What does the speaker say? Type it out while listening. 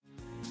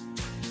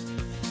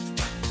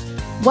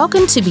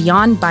Welcome to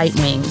Beyond Bite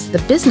Wings, the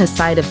business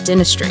side of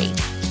dentistry,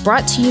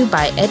 brought to you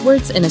by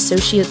Edwards &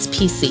 Associates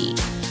PC.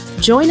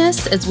 Join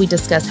us as we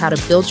discuss how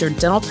to build your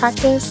dental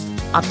practice,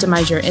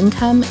 optimize your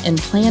income, and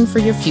plan for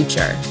your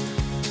future.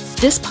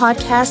 This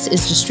podcast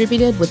is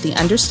distributed with the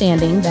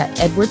understanding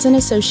that Edwards &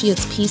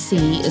 Associates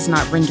PC is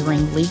not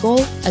rendering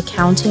legal,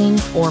 accounting,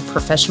 or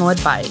professional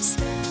advice.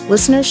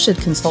 Listeners should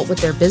consult with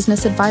their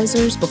business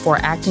advisors before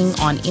acting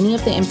on any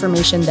of the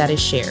information that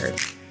is shared.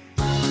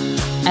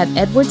 At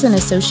Edwards &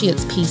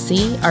 Associates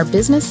PC, our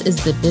business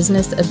is the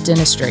business of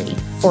dentistry.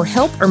 For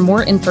help or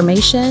more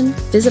information,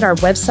 visit our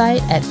website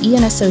at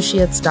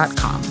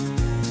eanassociates.com.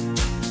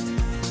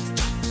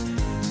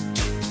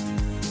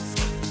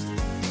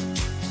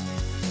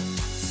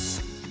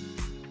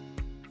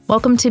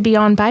 Welcome to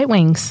Beyond Bite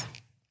Wings.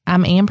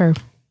 I'm Amber.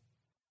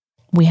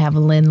 We have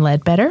Lynn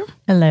Ledbetter.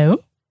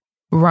 Hello.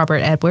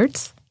 Robert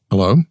Edwards.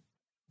 Hello.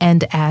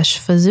 And Ash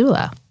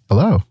Fazula.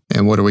 Hello.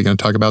 And what are we going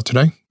to talk about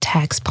today?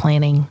 Tax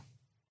planning.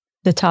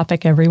 The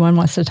topic everyone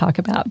wants to talk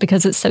about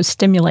because it's so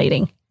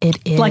stimulating. It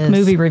is. Like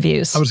movie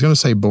reviews. I was going to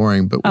say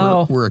boring,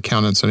 but we're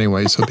accountants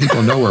anyway, so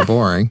people know we're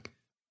boring.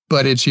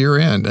 But it's year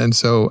end, and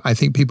so I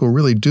think people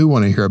really do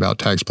want to hear about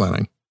tax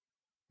planning.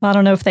 I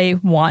don't know if they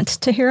want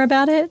to hear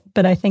about it,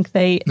 but I think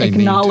they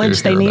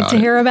acknowledge they need to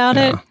hear about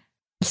it.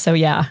 So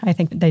yeah, I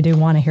think they do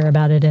want to hear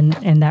about it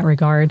in that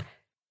regard.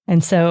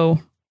 And so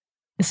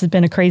this has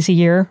been a crazy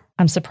year.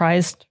 I'm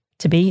surprised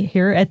to be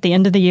here at the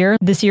end of the year.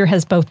 This year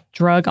has both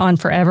drug on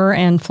forever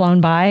and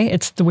flown by.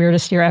 It's the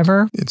weirdest year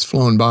ever. It's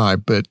flown by,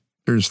 but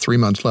there's 3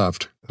 months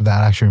left.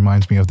 That actually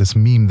reminds me of this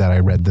meme that I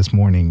read this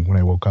morning when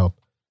I woke up.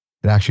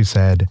 It actually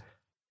said,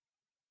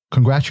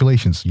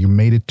 "Congratulations, you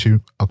made it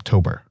to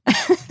October.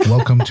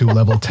 Welcome to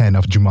level 10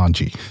 of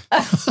Jumanji."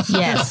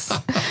 Yes.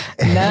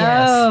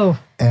 No.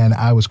 And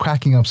I was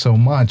cracking up so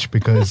much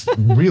because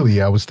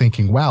really I was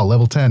thinking, wow,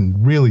 level 10,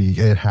 really,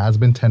 it has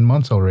been 10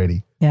 months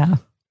already. Yeah.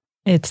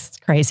 It's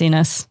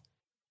craziness.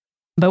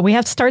 But we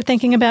have to start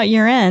thinking about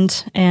year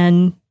end.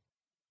 And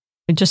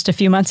just a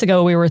few months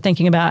ago, we were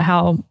thinking about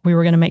how we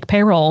were going to make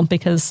payroll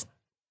because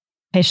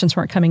patients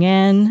weren't coming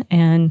in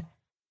and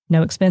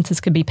no expenses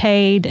could be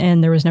paid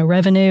and there was no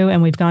revenue.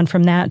 And we've gone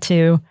from that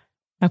to,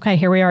 okay,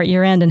 here we are at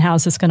year end and how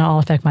is this going to all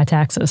affect my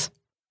taxes?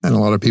 And a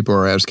lot of people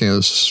are asking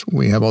us,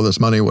 we have all this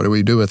money, what do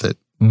we do with it?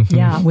 Mm-hmm.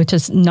 Yeah, which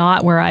is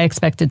not where I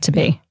expected to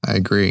be. I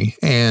agree.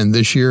 And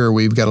this year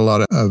we've got a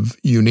lot of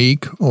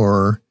unique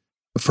or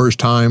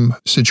first-time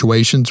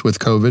situations with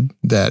COVID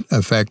that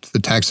affect the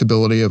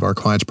taxability of our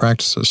clients'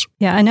 practices.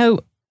 Yeah, I know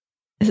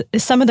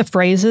some of the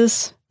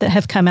phrases that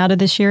have come out of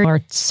this year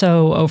are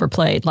so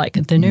overplayed,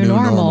 like the new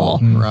normal.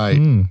 Right.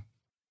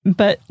 Mm-hmm.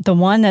 But the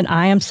one that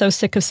I am so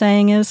sick of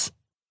saying is,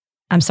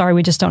 I'm sorry,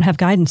 we just don't have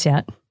guidance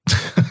yet.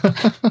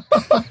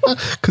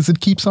 Because it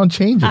keeps on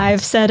changing.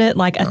 I've said it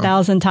like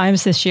 1,000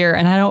 times this year,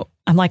 and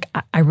I'm like,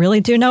 I really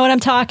do know what I'm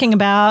talking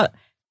about,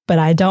 but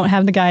I don't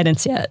have the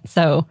guidance yet.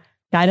 So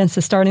guidance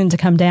is starting to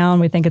come down.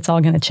 We think it's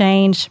all going to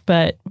change,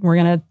 but we're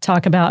going to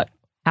talk about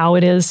how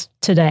it is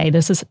today.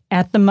 This is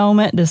at the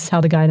moment. This is how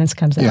the guidance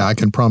comes out. Yeah, I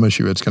can promise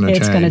you it's going to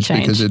change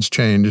because it's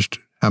changed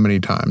how many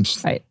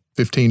times? Right.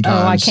 15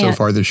 times so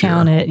far this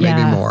year.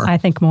 Maybe more. I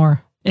think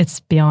more.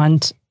 It's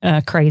beyond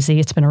crazy.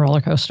 It's been a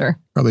roller coaster.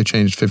 Probably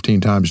changed 15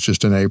 times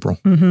just in April.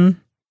 Mm-hmm.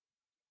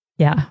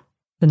 Yeah,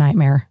 the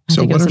nightmare.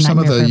 So what are some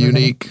of the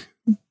unique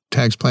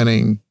tax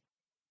planning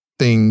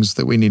things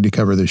that we need to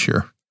cover this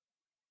year?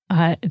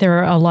 There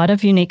are a lot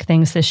of unique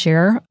things this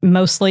year,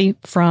 mostly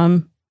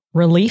from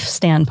relief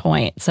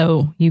standpoint.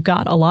 So you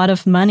got a lot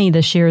of money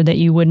this year that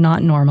you would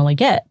not normally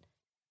get.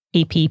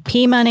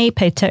 PPP money,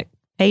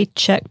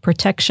 Paycheck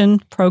Protection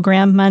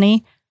Program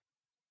money.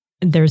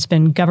 There's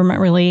been government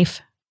relief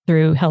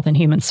through Health and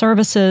Human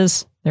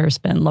Services. There's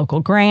been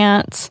local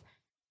grants.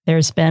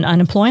 There's been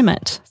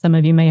unemployment. Some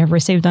of you may have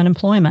received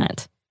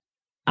unemployment,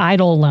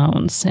 EIDL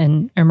loans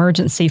and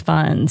emergency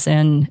funds,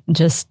 and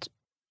just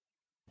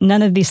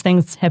none of these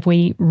things have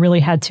we really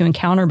had to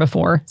encounter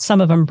before.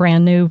 Some of them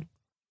brand new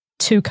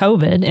to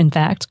COVID, in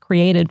fact,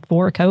 created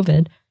for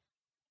COVID.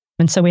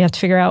 And so we have to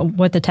figure out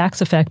what the tax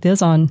effect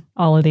is on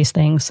all of these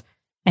things.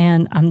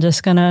 And I'm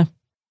just going to,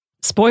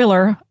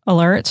 spoiler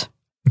alert,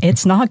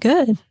 it's not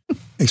good.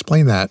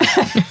 Explain that.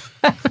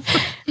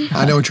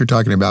 I know what you're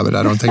talking about, but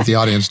I don't think the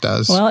audience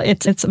does. Well,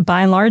 it's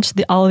by and large,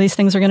 all of these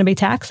things are going to be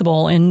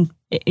taxable in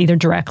either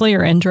directly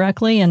or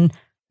indirectly. And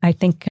I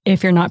think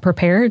if you're not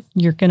prepared,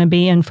 you're going to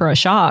be in for a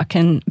shock,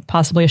 and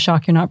possibly a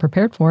shock you're not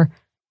prepared for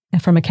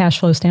from a cash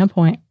flow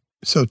standpoint.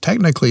 So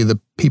technically, the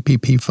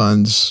PPP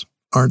funds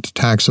aren't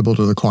taxable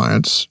to the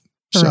clients.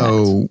 Correct.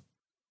 So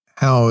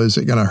how is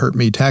it going to hurt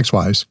me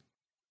tax-wise?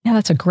 Yeah,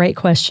 that's a great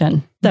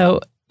question. So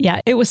yeah,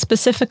 it was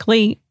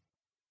specifically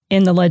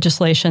in the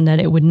legislation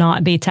that it would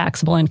not be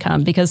taxable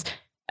income because,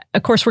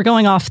 of course, we're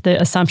going off the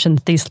assumption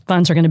that these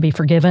funds are going to be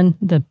forgiven.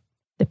 The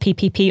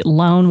PPP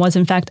loan was,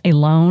 in fact, a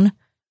loan,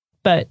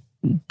 but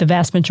the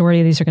vast majority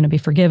of these are going to be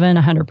forgiven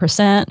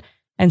 100%.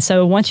 And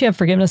so once you have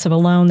forgiveness of a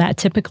loan, that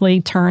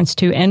typically turns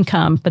to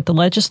income. But the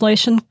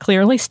legislation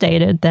clearly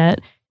stated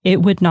that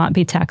it would not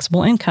be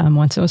taxable income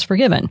once it was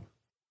forgiven.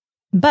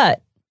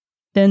 But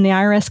then the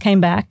IRS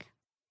came back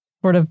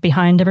sort of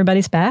behind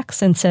everybody's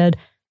backs and said,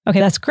 okay,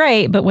 that's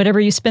great, but whatever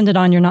you spend it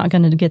on, you're not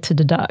going to get to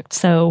deduct.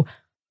 So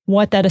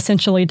what that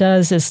essentially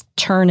does is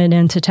turn it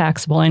into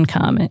taxable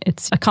income.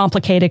 It's a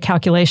complicated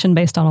calculation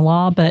based on a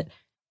law, but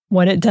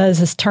what it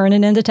does is turn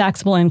it into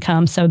taxable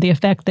income. So the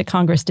effect that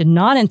Congress did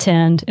not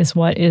intend is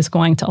what is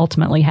going to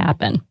ultimately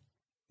happen.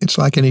 It's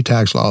like any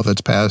tax law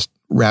that's passed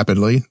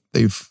rapidly.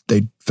 They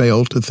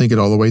failed to think it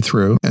all the way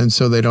through, and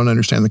so they don't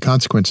understand the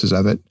consequences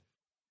of it.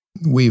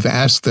 We've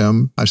asked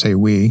them, I say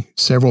we,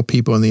 several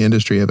people in the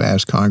industry have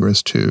asked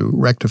Congress to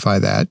rectify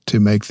that, to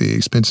make the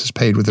expenses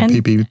paid with the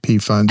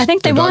PPP funds I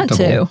think they want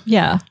to,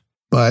 yeah.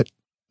 But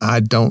I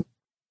don't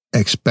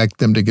expect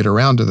them to get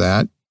around to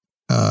that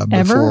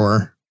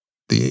before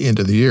the end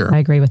of the year. I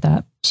agree with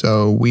that.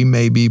 So we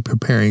may be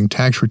preparing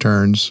tax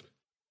returns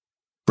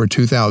for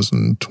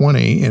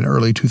 2020 and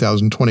early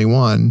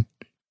 2021,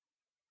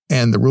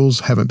 and the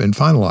rules haven't been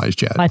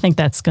finalized yet. I think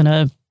that's going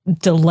to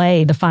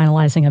delay the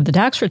finalizing of the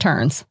tax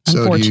returns,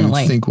 unfortunately. So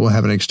do you think we'll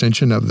have an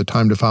extension of the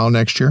time to file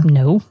next year?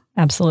 No,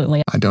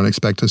 absolutely. I don't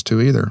expect us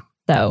to either.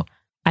 So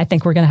I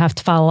think we're going to have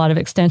to file a lot of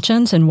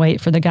extensions and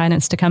wait for the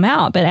guidance to come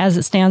out. But as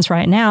it stands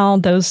right now,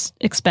 those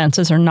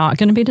expenses are not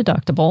going to be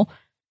deductible.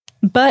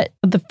 But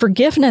the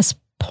forgiveness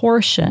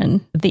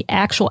portion, the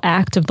actual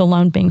act of the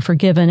loan being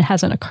forgiven,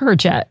 hasn't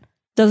occurred yet.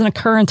 It doesn't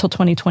occur until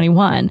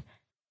 2021.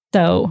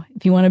 So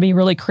if you want to be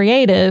really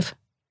creative,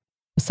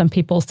 some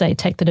people say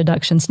take the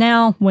deductions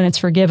now. When it's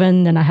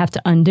forgiven, then I have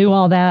to undo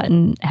all that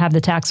and have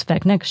the tax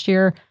effect next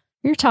year.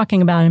 You're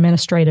talking about an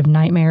administrative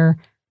nightmare,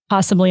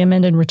 possibly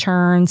amended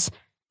returns.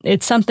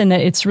 It's something that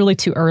it's really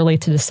too early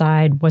to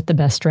decide what the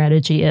best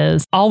strategy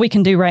is. All we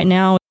can do right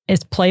now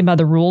is play by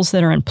the rules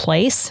that are in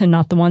place and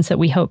not the ones that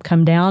we hope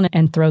come down,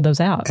 and throw those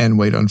out. And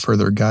wait on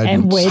further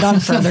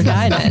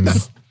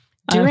guidance.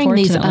 During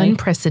these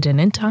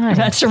unprecedented times.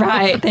 That's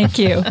right. Thank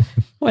you.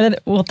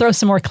 We'll throw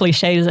some more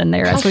cliches in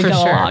there as we go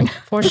along.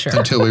 For sure.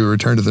 Until we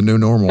return to the new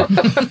normal.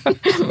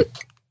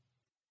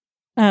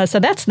 So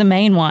that's the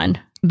main one.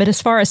 But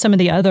as far as some of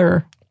the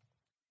other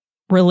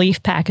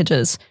relief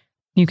packages,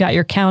 you've got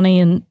your county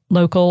and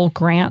local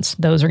grants.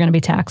 Those are going to be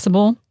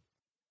taxable.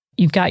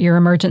 You've got your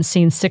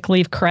emergency and sick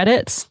leave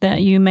credits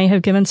that you may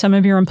have given some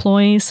of your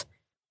employees,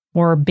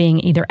 or being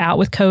either out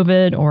with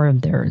COVID, or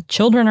their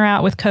children are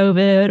out with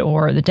COVID,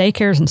 or the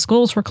daycares and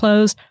schools were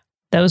closed.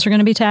 Those are going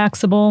to be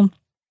taxable.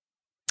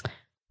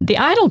 The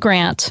EIDL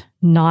grant,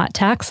 not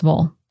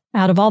taxable.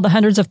 Out of all the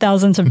hundreds of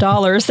thousands of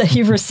dollars that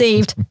you've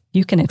received,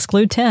 you can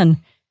exclude 10.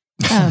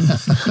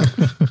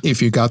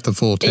 If you got the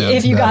full 10.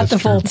 If you got the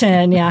full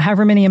 10, yeah.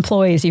 However many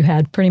employees you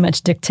had pretty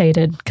much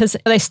dictated. Because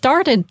they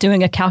started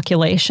doing a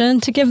calculation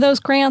to give those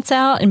grants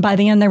out. And by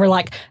the end, they were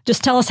like,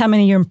 just tell us how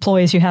many of your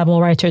employees you have.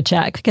 We'll write you a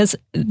check. Because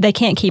they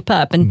can't keep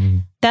up.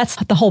 And that's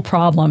the whole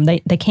problem. They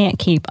can't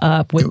keep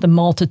up with the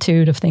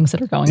multitude of things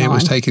that are going on. It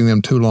was taking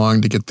them too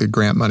long to get the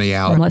grant money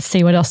out. And let's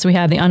see, what else do we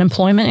have? The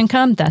unemployment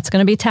income, that's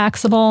going to be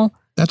taxable.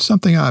 That's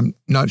something I'm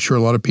not sure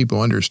a lot of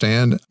people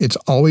understand. It's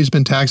always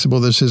been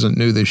taxable. This isn't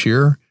new this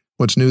year.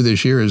 What's new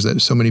this year is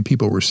that so many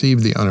people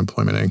received the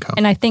unemployment income.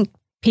 And I think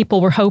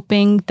people were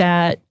hoping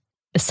that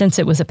since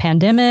it was a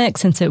pandemic,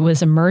 since it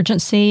was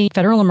emergency,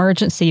 federal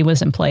emergency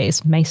was in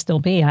place, may still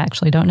be. I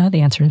actually don't know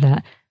the answer to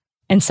that.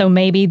 And so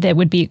maybe that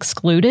would be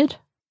excluded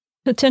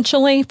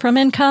potentially from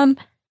income,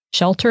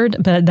 sheltered,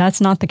 but that's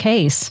not the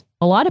case.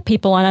 A lot of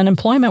people on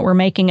unemployment were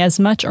making as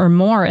much or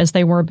more as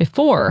they were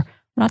before.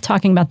 We're not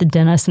talking about the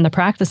dentists and the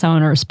practice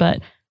owners, but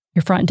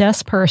your front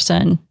desk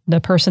person,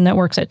 the person that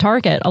works at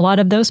Target, a lot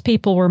of those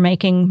people were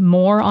making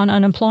more on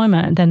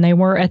unemployment than they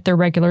were at their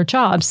regular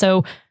job.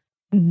 So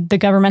the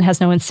government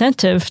has no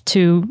incentive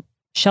to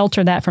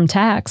shelter that from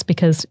tax,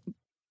 because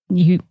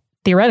you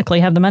theoretically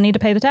have the money to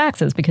pay the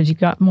taxes because you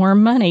got more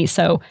money.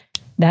 So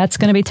that's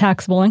going to be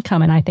taxable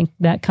income. And I think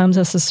that comes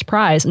as a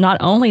surprise. Not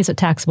only is it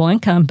taxable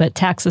income, but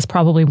taxes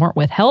probably weren't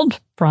withheld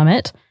from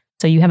it.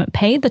 So you haven't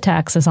paid the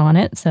taxes on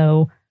it.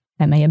 So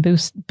that may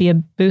be a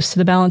boost to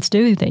the balance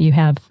due that you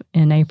have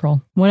in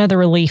April. What other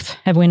relief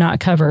have we not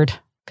covered?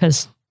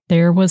 Because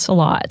there was a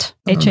lot.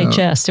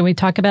 HHS. Did we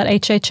talk about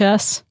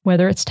HHS,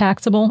 whether it's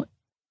taxable?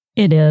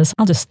 It is.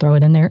 I'll just throw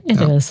it in there. It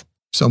is.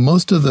 So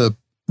most of the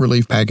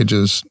relief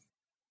packages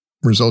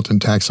result in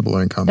taxable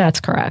income.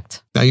 That's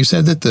correct. Now, you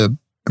said that the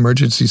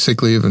emergency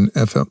sick leave and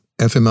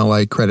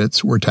FMLA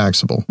credits were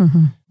taxable,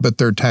 but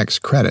they're tax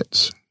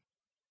credits.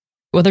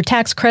 Well, they're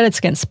tax credits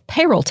against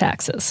payroll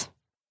taxes.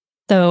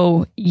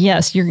 So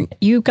yes,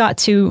 you got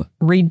to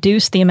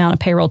reduce the amount of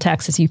payroll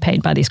taxes you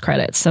paid by these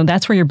credits. So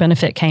that's where your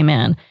benefit came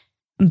in.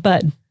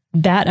 But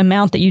that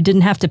amount that you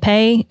didn't have to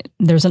pay,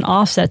 there's an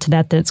offset to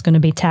that that's going to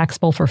be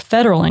taxable for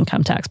federal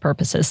income tax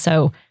purposes.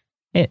 So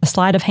a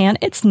sleight of hand,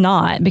 it's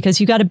not,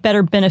 because you got a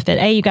better benefit.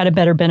 You got a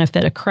better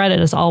benefit. A credit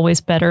is always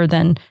better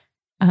than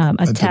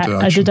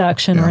a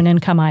deduction or an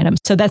income item.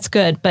 So that's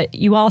good. But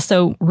you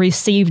also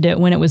received it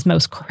when it was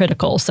most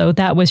critical. So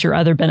that was your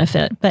other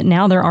benefit. But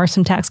now there are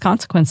some tax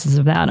consequences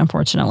of that,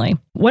 unfortunately.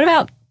 What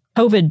about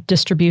COVID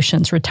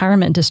distributions,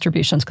 retirement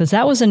distributions, because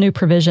that was a new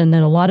provision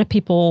that a lot of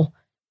people,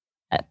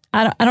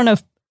 I don't know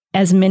if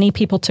as many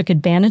people took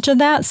advantage of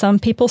that. Some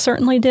people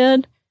certainly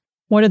did.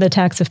 What are the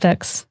tax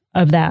effects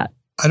of that?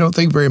 I don't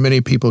think very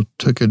many people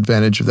took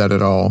advantage of that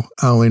at all.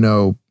 I only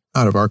know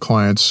out of our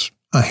clients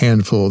a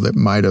handful that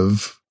might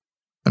have.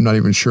 I'm not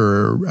even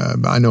sure.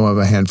 I know of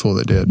a handful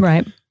that did.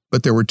 Right.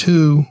 But there were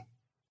two,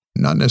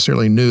 not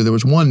necessarily new. There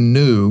was one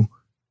new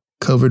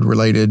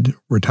COVID-related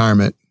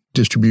retirement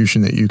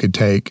distribution that you could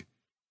take.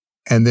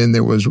 And then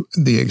there was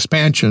the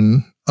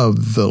expansion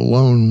of the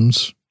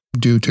loans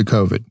due to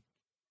COVID.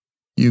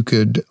 You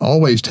could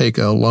always take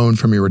a loan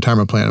from your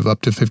retirement plan of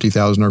up to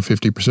 $50,000 or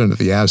 50% of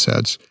the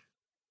assets.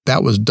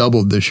 That was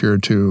doubled this year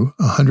to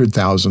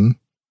 $100,000.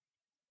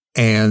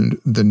 And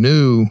the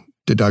new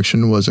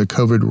deduction was a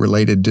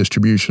COVID-related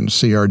distribution,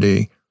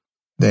 CRD,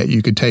 that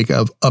you could take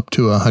of up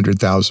to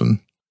 $100,000.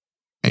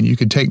 And you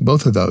could take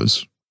both of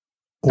those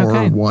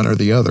or one or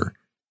the other.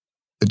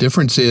 The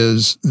difference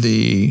is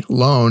the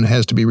loan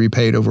has to be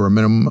repaid over a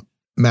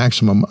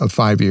maximum of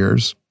 5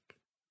 years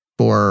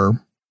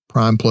for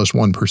prime plus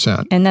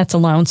 1%. And that's a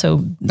loan.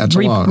 So that's a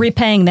loan.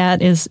 Repaying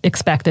that is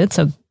expected.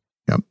 So,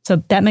 yep. So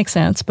that makes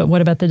sense. But what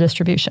about the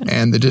distribution?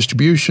 And the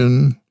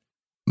distribution,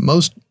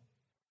 most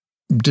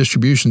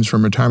distributions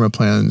from retirement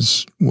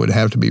plans would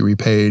have to be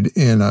repaid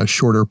in a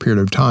shorter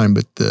period of time,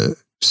 but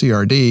the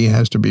CRD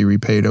has to be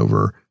repaid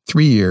over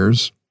 3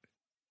 years.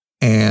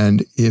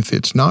 And if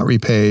it's not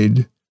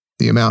repaid,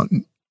 the amount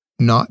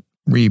not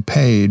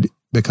repaid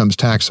becomes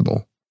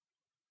taxable.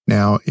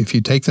 Now, if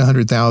you take the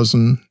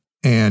 $100,000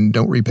 and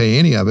don't repay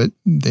any of it,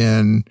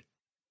 then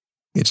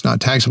it's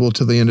not taxable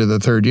till the end of the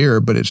third year,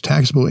 but it's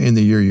taxable in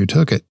the year you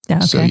took it. Yeah,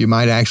 okay. So you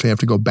might actually have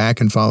to go back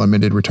and file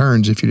amended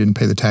returns if you didn't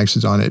pay the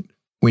taxes on it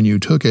when you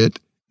took it,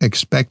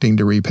 expecting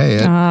to repay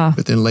it,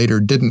 but then later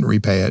didn't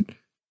repay it,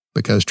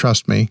 because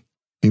trust me,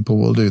 people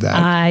will do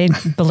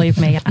that. Believe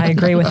me, I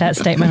agree with that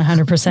statement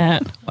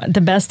 100%.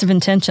 The best of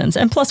intentions.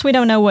 And plus, we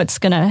don't know what's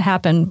going to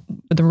happen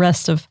with the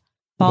rest of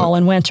fall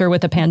and winter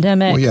with the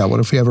pandemic. Well, yeah,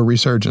 what if we have a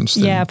resurgence?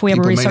 Yeah, if we have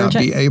a resurgence.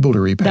 People may not be able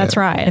to repay That's it.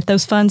 right. If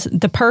those funds,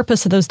 the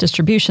purpose of those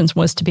distributions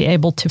was to be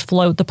able to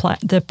float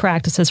the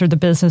practices or the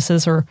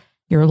businesses or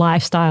your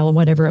lifestyle or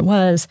whatever it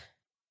was.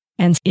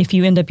 And if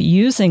you end up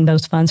using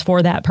those funds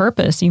for that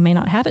purpose, you may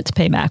not have it to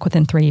pay back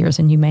within 3 years,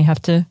 and you may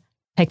have to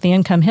take the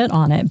income hit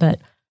on it. But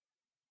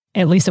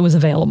at least it was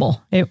available.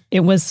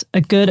 It was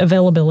a good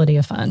availability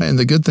of funds. And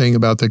the good thing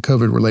about the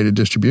COVID-related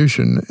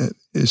distribution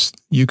is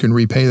you can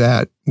repay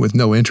that with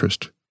no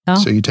interest. Oh.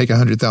 So you take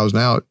 $100,000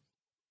 out,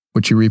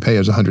 what you repay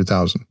is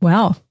 $100,000.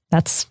 Wow,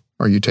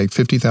 Or you take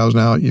 $50,000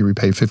 out, you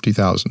repay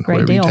 $50,000.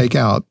 Whatever deal. You take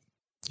out,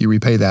 you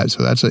repay that.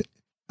 So that's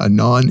a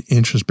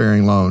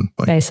non-interest-bearing loan,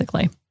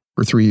 basically,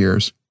 for 3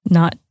 years.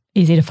 Not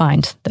easy to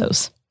find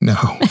those. No,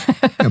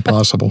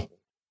 impossible.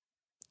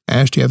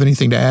 Ash, do you have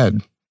anything to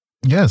add?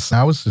 Yes,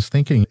 I was just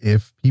thinking,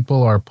 if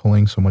people are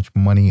pulling so much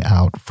money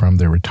out from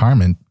their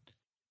retirement,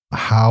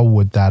 how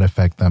would that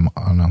affect them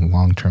on a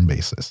long-term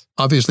basis?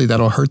 Obviously,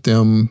 that'll hurt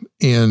them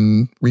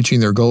in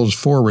reaching their goals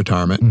for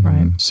retirement. Mm-hmm.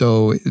 Right.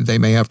 So they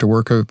may have to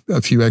work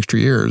a few extra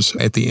years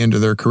at the end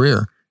of their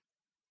career.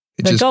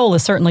 The goal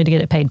is certainly to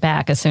get it paid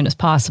back as soon as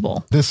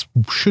possible. This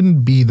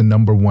shouldn't be the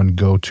number one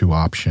go-to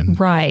option.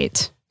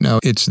 Right. No,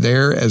 it's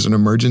there as an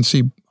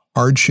emergency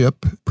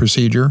hardship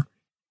procedure,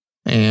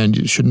 and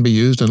it shouldn't be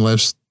used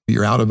unless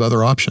you're out of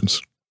other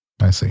options.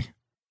 I see.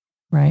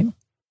 Right.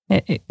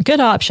 Good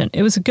option.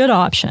 It was a good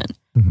option,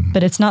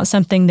 but it's not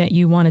something that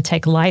you want to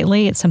take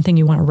lightly. It's something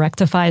you want to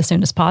rectify as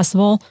soon as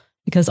possible,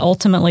 because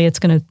ultimately it's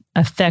going to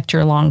affect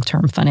your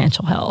long-term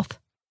financial health.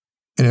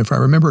 And if I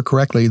remember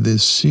correctly, the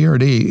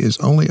CRD is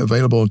only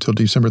available until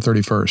December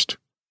 31st.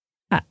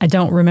 I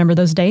don't remember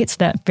those dates.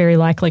 That very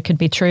likely could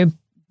be true,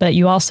 but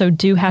you also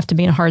do have to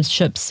be in a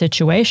hardship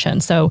situation.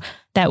 So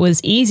that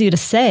was easy to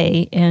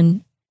say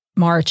in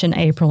March and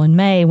April and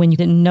May when you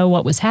didn't know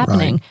what was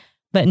happening. Right.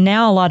 But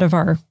now a lot of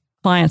our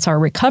clients are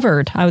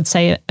recovered. I would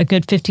say a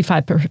good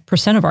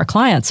 55% of our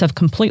clients have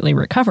completely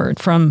recovered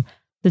from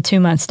the 2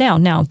 months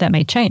down. Now that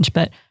may change,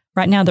 but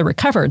right now they're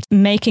recovered.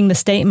 Making the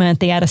statement,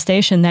 the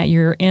attestation that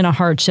you're in a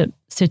hardship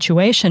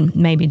situation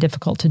may be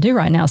difficult to do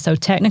right now. So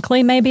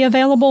technically may be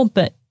available,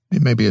 but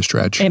it may be a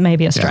stretch. It may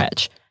be a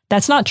stretch. Yeah.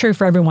 That's not true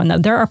for everyone, though.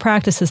 There are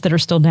practices that are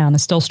still down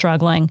and still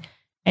struggling,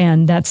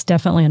 and that's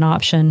definitely an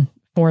option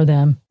for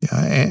them.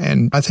 Yeah,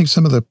 and I think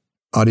some of the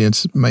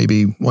audience may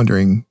be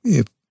wondering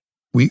if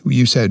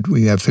you said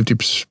we have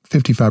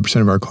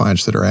 55% of our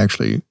clients that are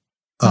actually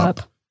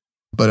up.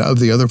 But of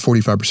the other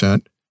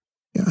 45%,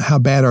 how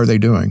bad are they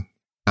doing?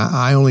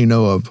 I only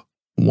know of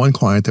one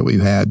client that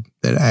we've had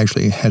that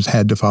actually has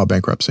had to file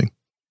bankruptcy.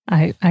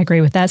 I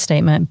agree with that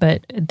statement,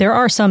 but there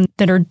are some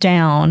that are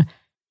down.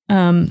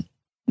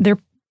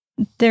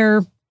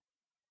 They're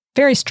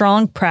very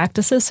strong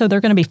practices, so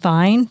they're going to be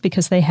fine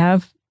because they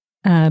have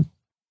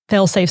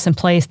fail-safes in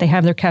place. They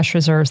have their cash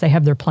reserves. They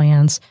have their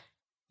plans.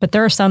 But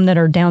there are some that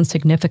are down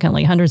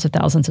significantly, hundreds of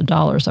thousands of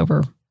dollars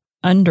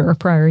under a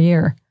prior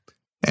year.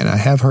 And I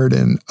have heard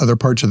in other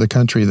parts of the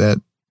country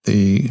that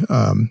the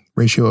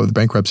ratio of the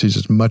bankruptcies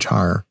is much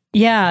higher.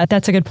 Yeah,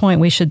 that's a good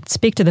point. We should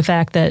speak to the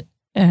fact that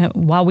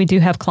while we do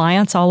have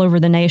clients all over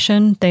the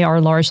nation, they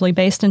are largely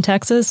based in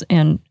Texas.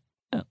 And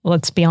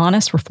let's be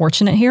honest, we're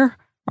fortunate here.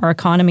 Our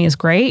economy is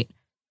great.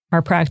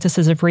 Our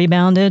practices have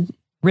rebounded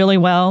really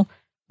well.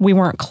 We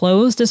weren't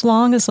closed as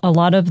long as a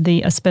lot of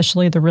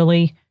especially the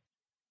really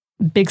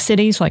big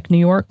cities like New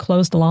York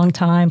closed a long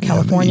time.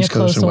 California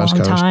closed a long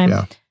time.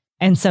 Yeah.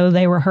 And so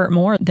they were hurt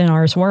more than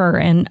ours were.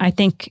 And I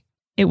think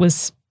it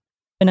was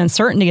an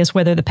uncertainty as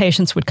whether the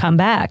patients would come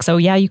back. So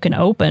yeah, you can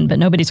open, but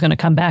nobody's going to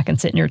come back and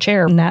sit in your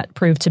chair. And that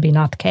proved to be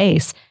not the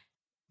case.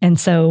 And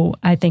so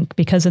I think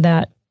because of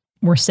that,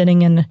 we're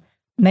sitting in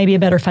maybe a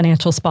better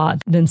financial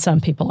spot than some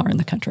people are in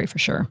the country for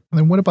sure. And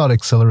then what about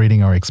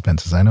accelerating our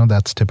expenses? I know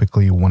that's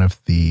typically one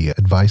of the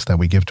advice that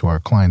we give to our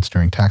clients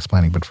during tax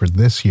planning, but for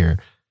this year,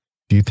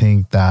 do you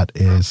think that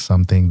is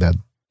something that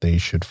they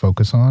should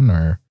focus on?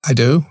 Or I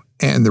do.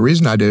 And the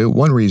reason I do,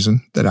 one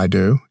reason that I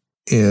do,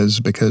 is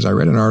because I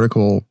read an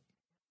article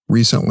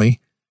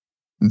recently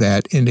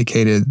that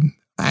indicated,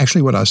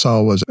 actually what I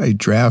saw was a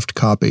draft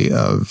copy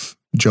of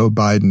Joe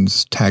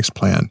Biden's tax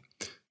plan.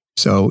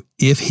 So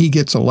if he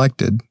gets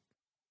elected,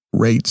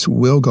 rates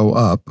will go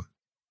up.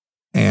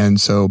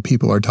 And so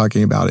people are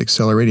talking about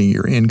accelerating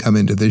your income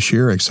into this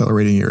year,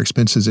 accelerating your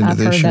expenses into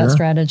this year. I've heard that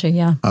strategy,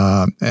 yeah.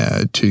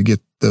 To get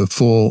the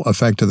full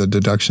effect of the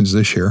deductions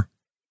this year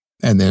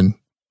and then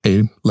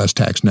pay less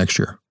tax next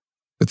year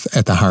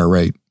at the higher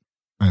rate.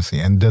 I see.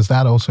 And does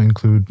that also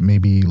include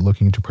maybe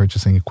looking to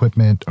purchasing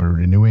equipment or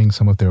renewing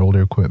some of their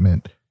older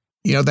equipment?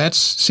 You know, that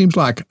seems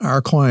like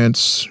our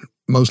clients,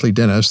 mostly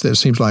dentists, that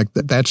seems like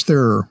that's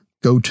their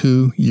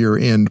go-to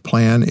year-end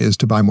plan is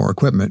to buy more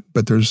equipment,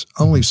 but there's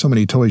only so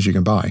many toys you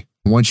can buy.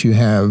 Once you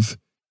have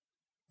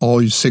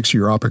all 6 of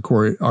your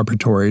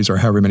operatories or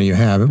however many you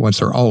have, once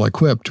they're all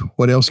equipped,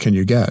 what else can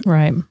you get?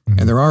 Right.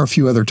 And there are a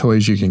few other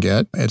toys you can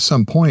get. At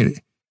some point,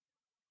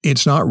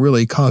 it's not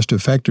really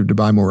cost-effective to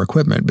buy more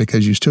equipment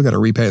because you still got to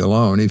repay the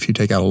loan if you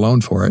take out a loan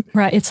for it.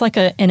 Right. It's like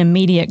an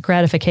immediate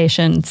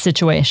gratification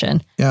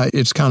situation. Yeah,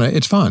 it's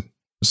fun.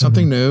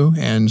 Something new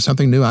and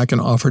something new I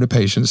can offer to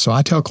patients. So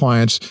I tell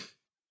clients,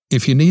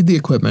 if you need the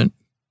equipment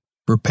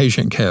for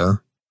patient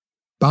care,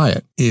 buy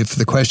it. If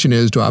the question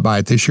is, do I buy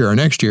it this year or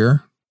next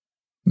year?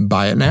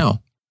 Buy it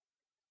now.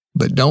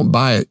 But don't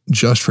buy it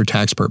just for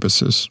tax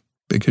purposes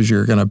because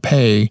you're going to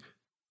pay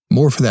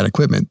more for that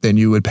equipment than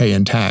you would pay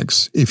in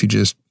tax if you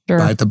just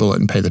bite the bullet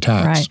and pay the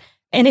tax. Right.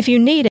 And if you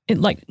need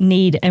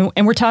it,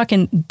 and we're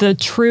talking the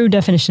true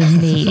definition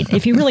of need.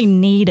 If you really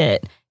need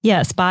it,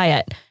 yes, buy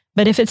it.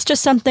 But if it's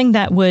just something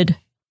that would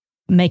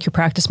make your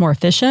practice more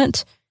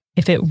efficient,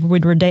 if it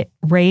would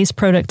raise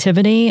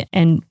productivity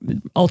and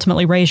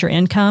ultimately raise your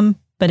income,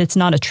 but it's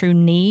not a true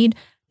need,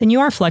 then you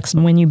are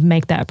flexible when you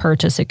make that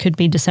purchase. It could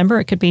be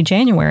December, it could be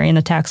January, and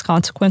the tax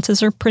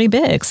consequences are pretty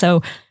big.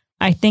 So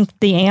I think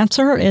the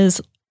answer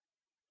is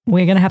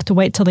we're going to have to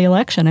wait till the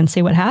election and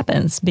see what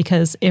happens,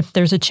 because if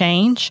there's a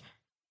change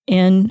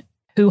in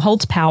who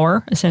holds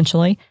power,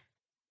 essentially,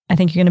 I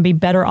think you're going to be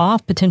better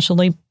off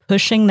potentially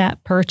pushing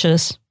that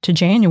purchase to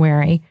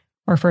January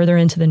or further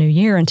into the new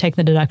year and take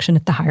the deduction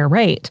at the higher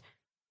rate.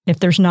 If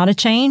there's not a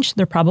change,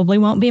 there probably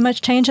won't be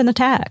much change in the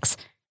tax.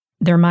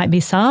 There might be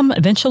some.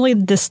 Eventually,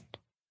 this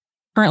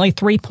currently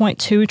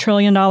 $3.2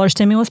 trillion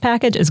stimulus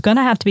package is going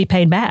to have to be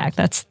paid back.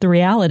 That's the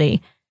reality.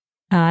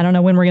 I don't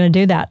know when we're going to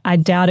do that. I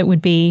doubt it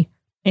would be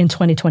in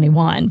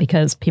 2021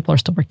 because people are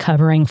still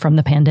recovering from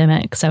the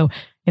pandemic. So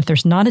if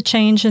there's not a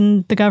change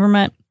in the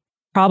government,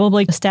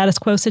 probably a status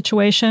quo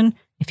situation.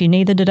 If you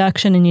need the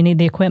deduction and you need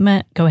the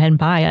equipment, go ahead and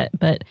buy it.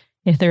 But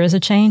if there is a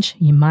change,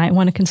 you might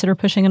want to consider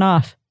pushing it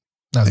off.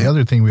 Now, the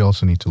other thing we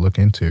also need to look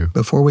into.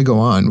 Before we go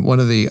on, one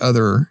of the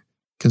other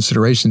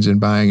considerations in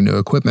buying new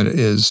equipment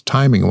is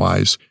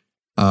timing-wise.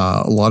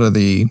 A lot of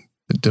the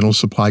dental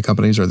supply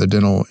companies or the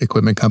dental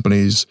equipment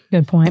companies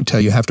Good point.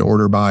 tell you have to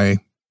order by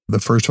the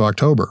 1st of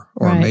October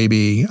or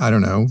maybe, I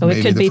don't know, so maybe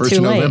it could the be 1st too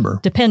of late, November.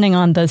 depending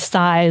on the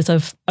size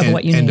of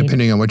what you need. And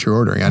depending on what you're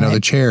ordering. I know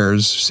the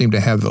chairs seem to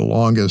have the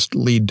longest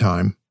lead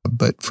time,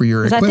 but for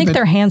your equipment... I think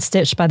they're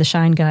hand-stitched by the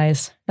Shine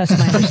guys. That's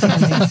my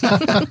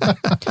understanding.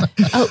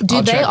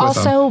 Do they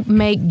also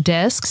make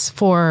desks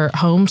for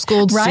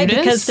homeschooled right,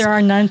 students? Because there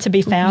are none to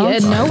be found?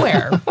 Yeah,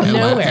 nowhere.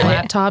 Nowhere.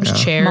 Laptops,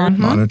 chairs.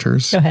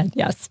 Monitors. Go ahead,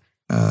 yes.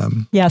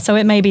 So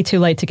it may be too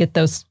late to get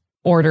those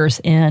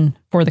orders in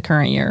for the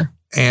current year.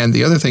 And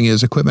the other thing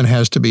is equipment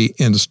has to be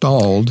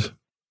installed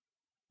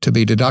to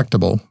be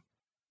deductible.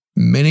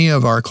 Many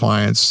of our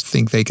clients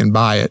think they can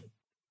buy it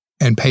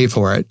and pay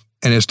for it,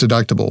 and it's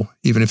deductible,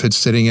 even if it's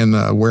sitting in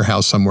a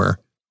warehouse somewhere.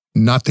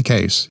 Not the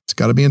case. It's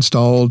got to be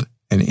installed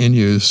and in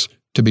use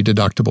to be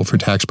deductible for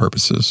tax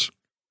purposes.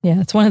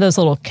 Yeah, it's one of those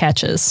little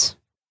catches.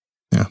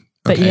 Yeah. Okay.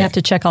 But you have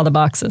to check all the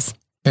boxes.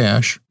 Hey,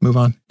 Ash, move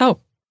on. Oh,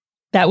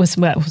 that was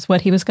what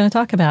he was going to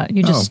talk about.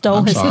 You just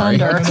stole his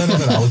thunder.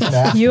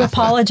 No. You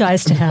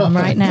apologize to him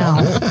right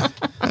now.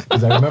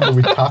 Because I remember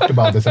we talked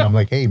about this and I'm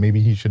like, hey, maybe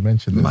he should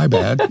mention this. My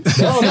bad. No,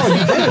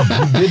 you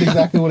did. You did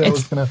exactly what I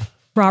was going to.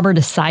 Robert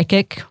is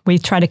psychic. We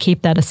try to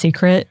keep that a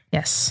secret.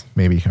 Yes.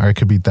 Maybe. Or it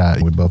could be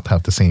that we both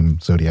have the same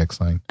zodiac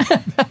sign.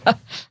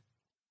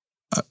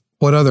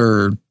 What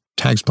other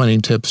tax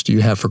planning tips do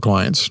you have for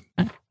clients?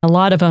 A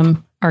lot of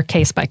them are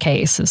case by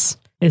case.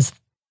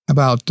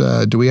 About,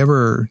 how do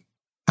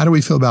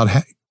we feel about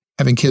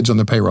having kids on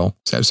the payroll?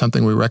 Is that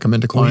something we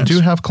recommend to clients? We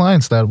do have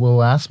clients that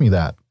will ask me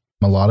that.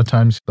 A lot of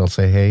times they'll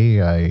say,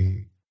 hey,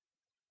 I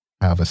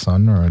have a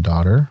son or a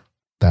daughter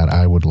that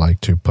I would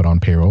like to put on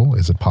payroll.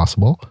 Is it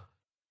possible?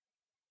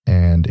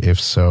 And if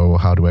so,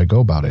 how do I go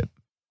about it?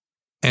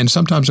 And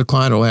sometimes a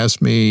client will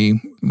ask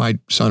me, my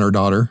son or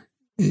daughter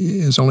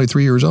is only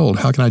 3 years old.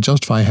 How can I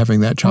justify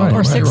having that child on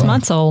Or payroll? 6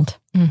 months old.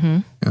 Mm-hmm.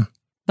 Yeah.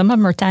 Some of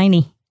them are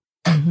tiny.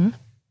 Mm-hmm.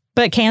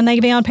 But can they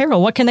be on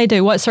payroll? What can they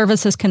do? What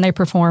services can they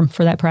perform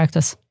for that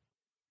practice?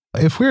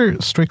 If we're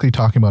strictly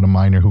talking about a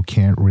minor who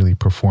can't really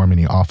perform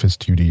any office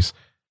duties,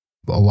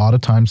 a lot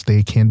of times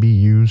they can be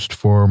used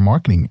for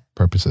marketing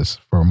purposes,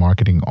 for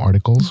marketing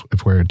articles.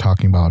 If we're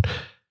talking about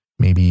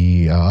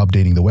maybe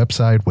updating the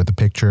website with a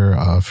picture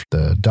of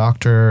the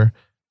doctor,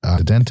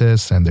 the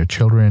dentist, and their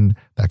children,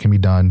 that can be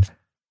done.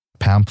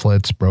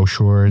 Pamphlets,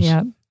 brochures,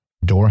 Yep.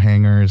 door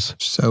hangers.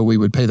 So we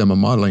would pay them a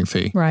modeling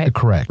fee. Right.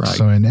 Correct. Right.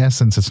 So in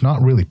essence, it's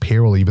not really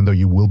payroll, even though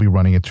you will be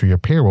running it through your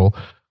payroll,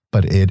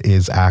 but it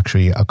is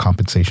actually a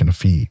compensation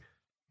fee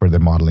for the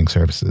modeling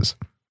services.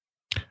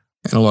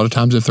 And a lot of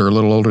times, if they're a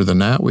little older than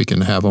that, we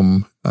can have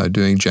them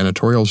doing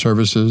janitorial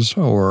services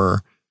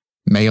or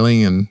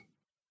mailing and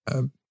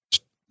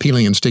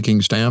peeling and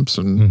sticking stamps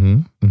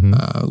and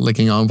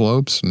licking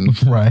envelopes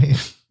and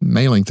Right.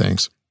 mailing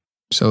things.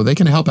 So they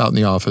can help out in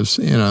the office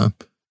in a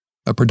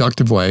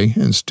productive way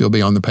and still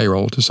be on the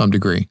payroll to some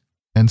degree.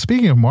 And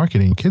speaking of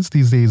marketing, kids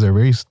these days are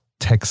very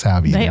tech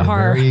savvy. They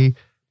are.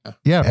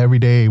 Every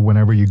day,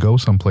 whenever you go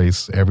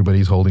someplace,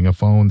 everybody's holding a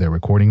phone. They're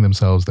recording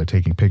themselves. They're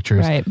taking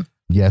pictures. Right.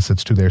 Yes,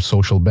 it's to their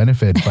social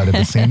benefit. But at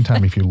the same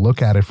time, if you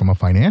look at it from a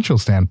financial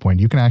standpoint,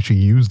 you can actually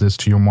use this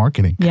to your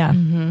marketing. Yeah.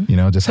 Mm-hmm. You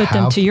know, just Put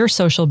them to your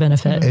social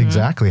benefit.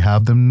 Exactly.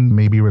 Have them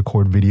maybe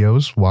record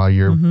videos while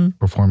you're Mhm.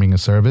 performing a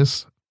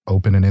service,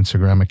 open an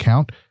Instagram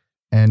account,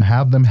 and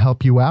have them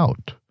help you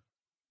out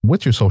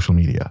with your social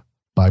media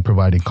by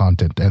providing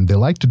content. And they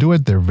like to do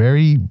it. They're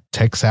very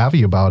tech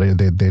savvy about it.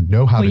 They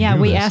know how to do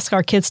we this. ask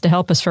our kids to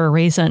help us for a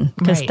reason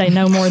because Right. they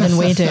know more than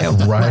we do.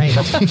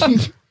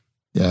 Right.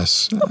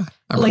 Yes.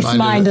 At least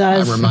mine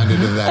does. I'm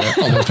reminded of that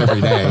almost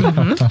every day.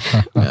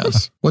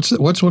 Yes.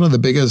 What's one of the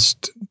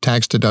biggest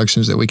tax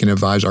deductions that we can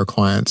advise our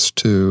clients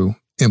to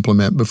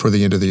implement before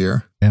the end of the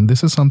year? And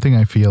this is something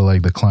I feel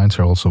like the clients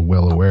are also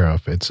well aware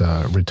of. It's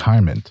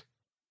retirement.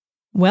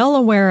 Well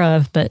aware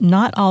of, but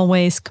not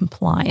always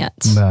compliant.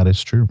 That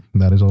is true.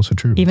 That is also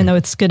true. Even though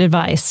it's good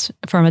advice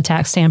from a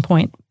tax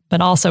standpoint, but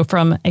also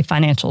from a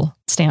financial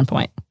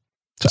standpoint.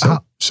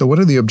 So what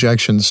are the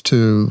objections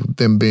to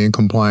them being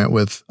compliant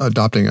with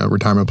adopting a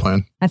retirement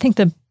plan? I think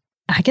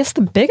I guess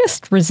the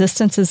biggest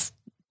resistance is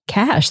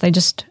cash.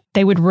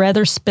 They would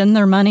rather spend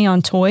their money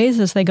on toys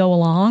as they go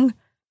along.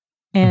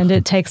 And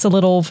it takes a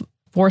little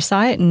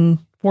foresight and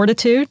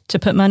fortitude to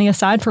put money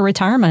aside for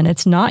retirement.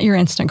 It's not your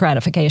instant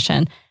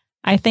gratification.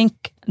 I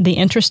think the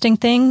interesting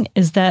thing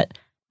is that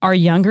our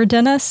younger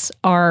dentists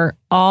are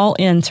all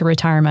into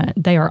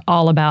retirement. They are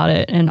all about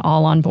it and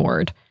all on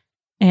board.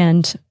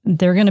 And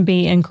they're going to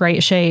be in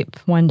great shape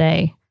one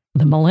day.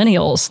 The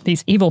millennials,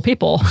 these evil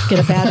people, get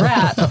a bad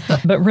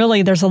rap. But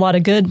really, there's a lot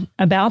of good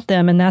about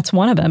them, and that's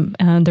one of them.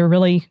 And they're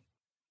really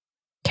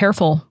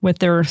careful with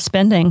their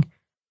spending,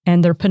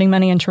 and they're putting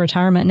money into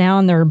retirement now,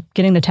 and they're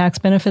getting the tax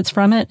benefits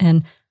from it.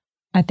 And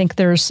I think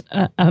there's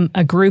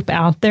a group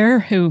out there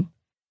who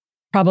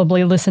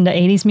probably listen to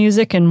 80s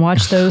music and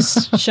watch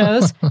those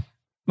shows,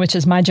 which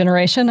is my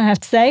generation, I have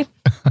to say.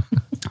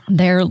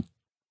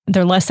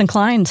 They're less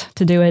inclined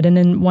to do it. And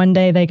then one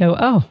day they go,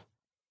 oh,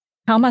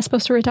 how am I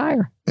supposed to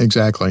retire?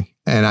 Exactly.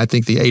 And I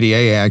think the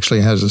ADA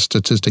actually has a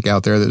statistic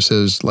out there that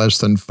says less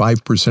than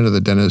 5% of the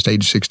dentists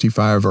age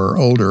 65 or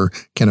older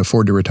can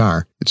afford to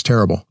retire. It's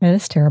terrible. It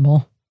is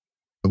terrible.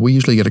 We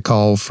usually get a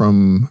call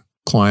from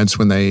clients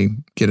when they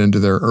get into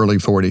their early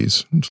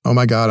 40s. Oh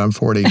my God, I'm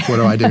 40. What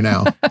do I do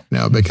now?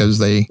 Because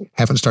they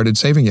haven't started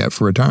saving yet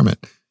for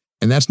retirement.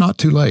 And that's not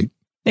too late.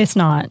 It's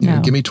not.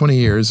 No. Give me 20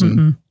 years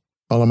and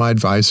follow my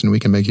advice and we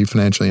can make you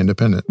financially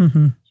independent.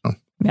 So,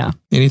 yeah.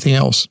 Anything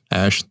else,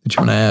 Ash, that you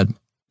want to add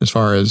as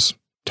far as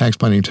tax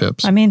planning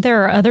tips? I mean,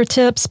 there are other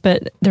tips,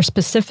 but they're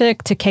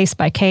specific to case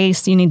by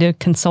case. You need to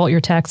consult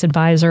your tax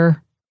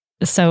advisor.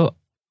 So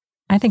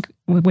I think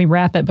we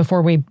wrap it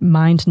before we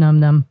mind numb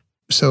them.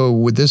 So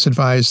would this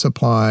advice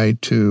apply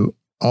to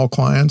all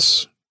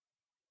clients?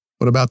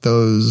 What about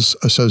those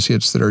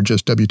associates that are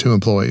just W-2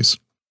 employees?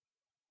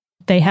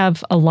 They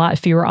have a lot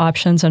fewer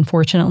options,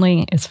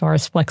 unfortunately, as far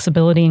as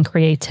flexibility and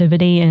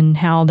creativity and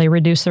how they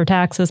reduce their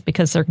taxes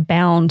because they're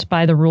bound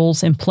by the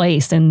rules in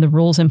place. And the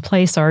rules in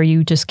place are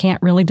you just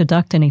can't really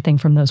deduct anything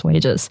from those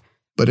wages.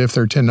 But if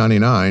they're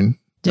 1099,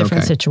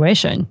 different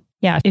situation.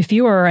 Yeah. If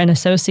you are an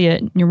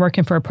associate, you're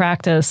working for a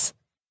practice,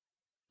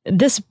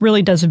 this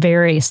really does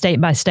vary state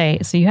by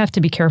state, so you have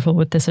to be careful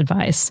with this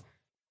advice.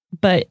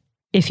 But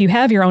if you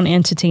have your own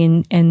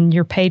entity and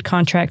you're paid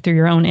contract through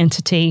your own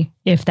entity,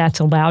 if that's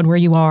allowed where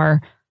you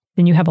are,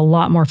 then you have a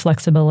lot more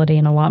flexibility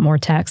and a lot more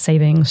tax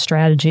saving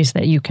strategies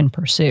that you can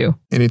pursue.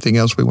 Anything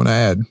else we want to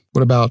add?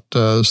 What about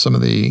some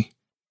of the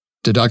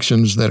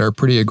deductions that are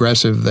pretty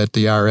aggressive that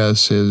the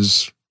IRS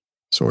is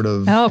sort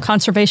of... Oh,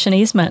 conservation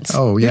easements.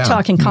 Oh, yeah. You're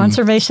talking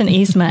conservation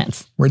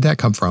easements. Where'd that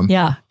come from?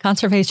 Yeah,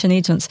 conservation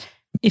easements.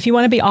 If you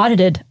want to be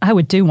audited, I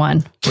would do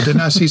one. Well,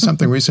 didn't I see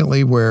something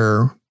recently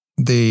where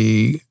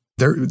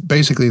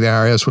basically the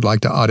IRS would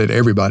like to audit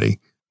everybody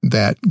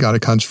that got a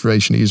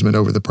conservation easement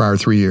over the prior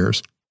 3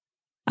 years?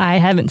 I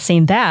haven't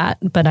seen that,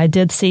 but I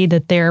did see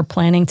that they're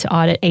planning to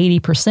audit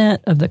 80%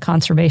 of the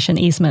conservation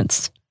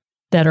easements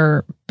that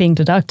are being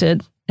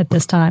deducted at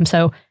this time.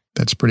 So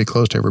that's pretty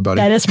close to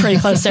everybody. That is pretty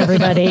close to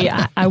everybody.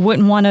 I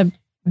wouldn't want to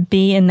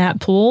be in that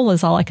pool,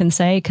 is all I can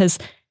say, because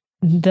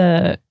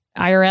the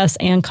IRS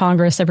and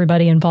Congress,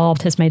 everybody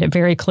involved, has made it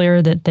very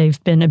clear that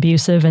they've been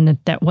abusive and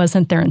that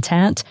wasn't their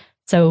intent.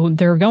 So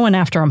they're going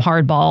after them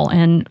hardball.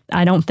 And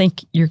I don't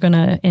think you're going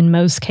to, in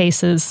most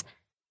cases,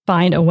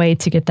 find a way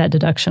to get that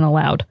deduction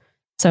allowed.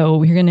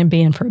 So you're going to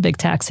be in for a big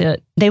tax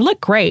hit. They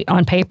look great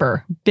on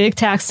paper. Big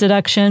tax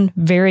deduction,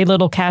 very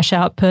little cash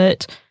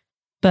output.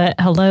 But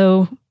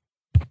hello,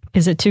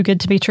 is it too good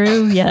to be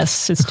true?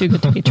 Yes, it's too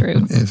good to be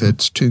true. If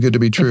it's too good to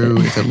be true,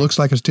 if it looks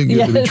like it's too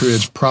good to be true,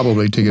 it's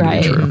probably too good to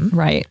be true.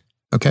 Right.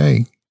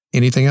 Okay.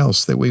 Anything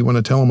else that we want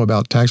to tell them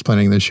about tax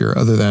planning this year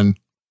other than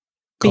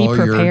be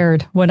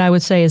prepared? What I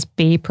would say is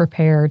be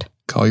prepared.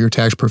 Call your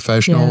tax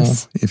professional.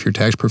 Yes. If your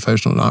tax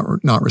professional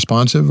not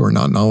responsive or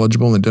not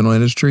knowledgeable in the dental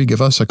industry,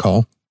 give us a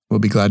call. We'll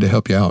be glad to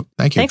help you out.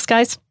 Thank you. Thanks,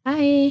 guys.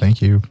 Bye.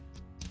 Thank you.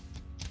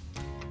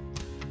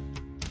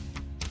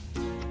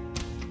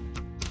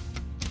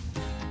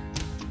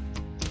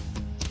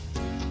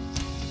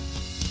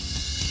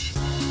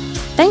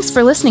 Thanks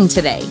for listening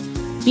today.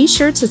 Be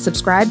sure to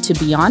subscribe to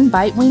Beyond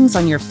Bite Wings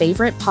on your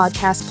favorite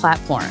podcast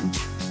platform.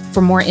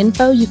 For more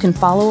info, you can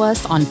follow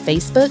us on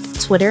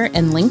Facebook, Twitter,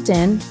 and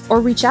LinkedIn,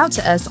 or reach out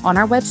to us on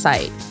our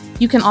website.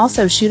 You can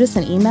also shoot us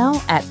an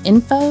email at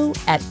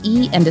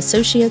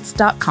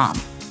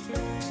info@eandassociates.com.